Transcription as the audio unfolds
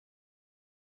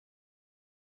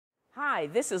Hi,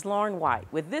 this is Lauren White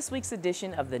with this week's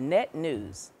edition of the Net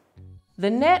News. The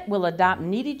Net will adopt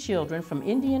needy children from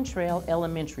Indian Trail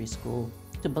Elementary School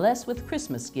to bless with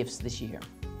Christmas gifts this year.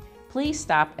 Please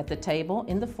stop at the table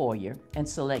in the foyer and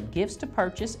select gifts to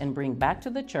purchase and bring back to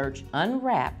the church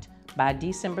unwrapped by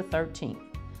December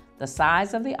 13th. The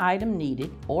size of the item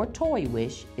needed or toy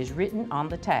wish is written on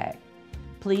the tag.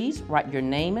 Please write your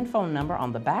name and phone number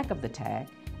on the back of the tag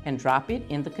and drop it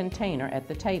in the container at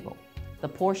the table. The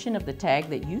portion of the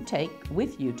tag that you take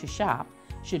with you to shop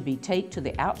should be taped to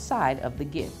the outside of the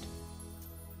gift.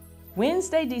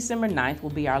 Wednesday, December 9th will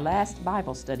be our last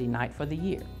Bible study night for the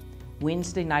year.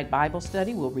 Wednesday night Bible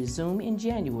study will resume in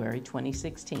January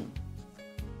 2016.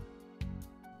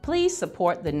 Please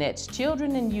support the Net's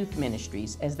Children and Youth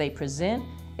Ministries as they present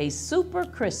A Super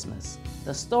Christmas,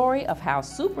 the story of how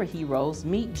superheroes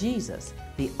meet Jesus,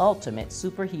 the ultimate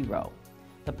superhero.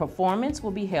 The performance will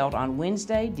be held on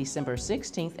Wednesday, December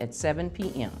 16th at 7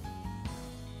 p.m.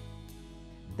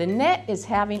 The Net is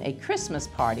having a Christmas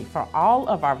party for all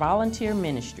of our volunteer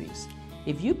ministries.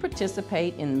 If you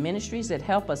participate in ministries that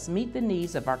help us meet the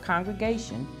needs of our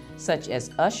congregation, such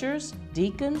as ushers,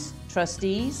 deacons,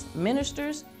 trustees,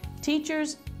 ministers,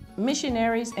 teachers,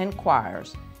 missionaries, and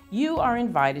choirs, you are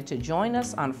invited to join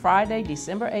us on Friday,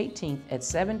 December 18th at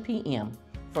 7 p.m.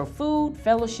 for food,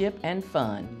 fellowship, and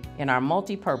fun in our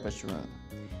multi-purpose room.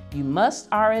 You must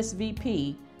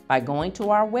RSVP by going to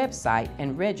our website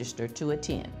and register to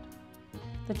attend.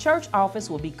 The church office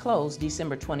will be closed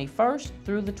December 21st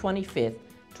through the 25th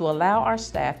to allow our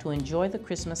staff to enjoy the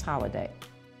Christmas holiday.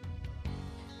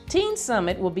 Teen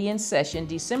Summit will be in session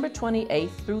December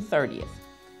 28th through 30th.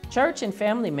 Church and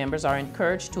family members are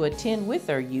encouraged to attend with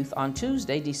their youth on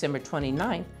Tuesday, December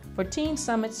 29th for Teen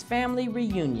Summit's family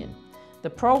reunion. The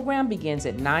program begins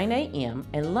at 9 a.m.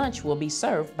 and lunch will be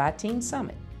served by Teen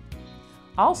Summit.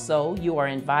 Also, you are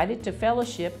invited to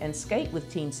fellowship and skate with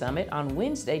Teen Summit on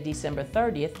Wednesday, December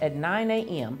 30th at 9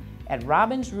 a.m. at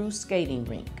Robin's Roost Skating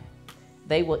Rink.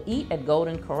 They will eat at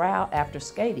Golden Corral after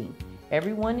skating.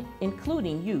 Everyone,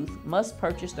 including youth, must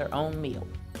purchase their own meal.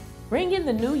 Bring in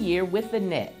the new year with the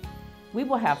Net. We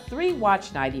will have 3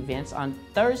 watch night events on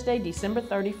Thursday, December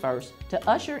 31st to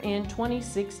usher in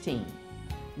 2016.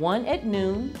 One at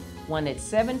noon, one at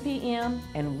 7 p.m.,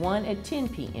 and one at 10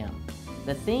 p.m.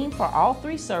 The theme for all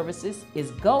 3 services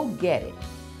is Go Get It.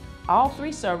 All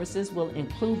 3 services will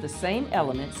include the same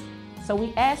elements, so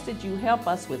we ask that you help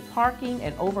us with parking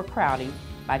and overcrowding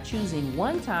by choosing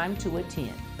one time to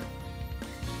attend.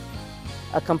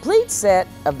 A complete set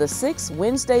of the 6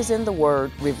 Wednesdays in the Word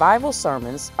revival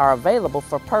sermons are available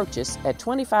for purchase at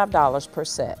 $25 per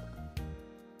set.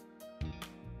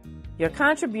 Your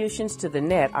contributions to the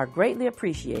Net are greatly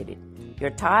appreciated. Your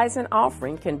tithes and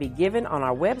offering can be given on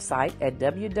our website at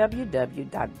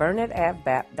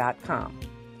www.burnettavbap.com.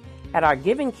 At our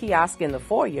giving kiosk in the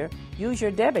foyer, use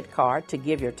your debit card to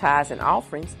give your tithes and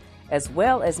offerings, as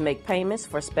well as make payments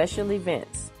for special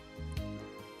events.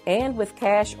 And with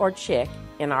cash or check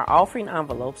in our offering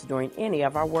envelopes during any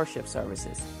of our worship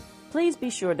services. Please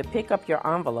be sure to pick up your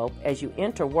envelope as you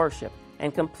enter worship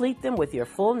and complete them with your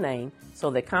full name so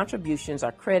that contributions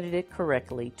are credited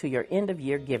correctly to your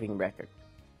end-of-year giving record.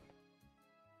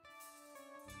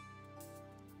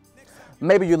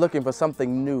 Maybe you're looking for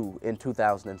something new in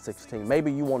 2016.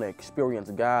 Maybe you want to experience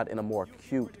God in a more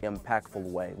acute, impactful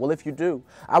way. Well, if you do,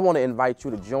 I want to invite you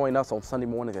to join us on Sunday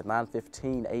mornings at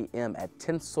 9:15 a.m. at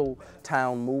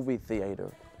Tinseltown Movie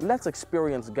Theater. Let's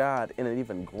experience God in an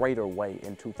even greater way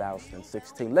in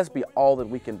 2016. Let's be all that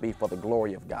we can be for the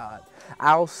glory of God.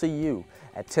 I'll see you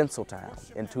at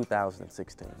Tinseltown in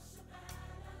 2016.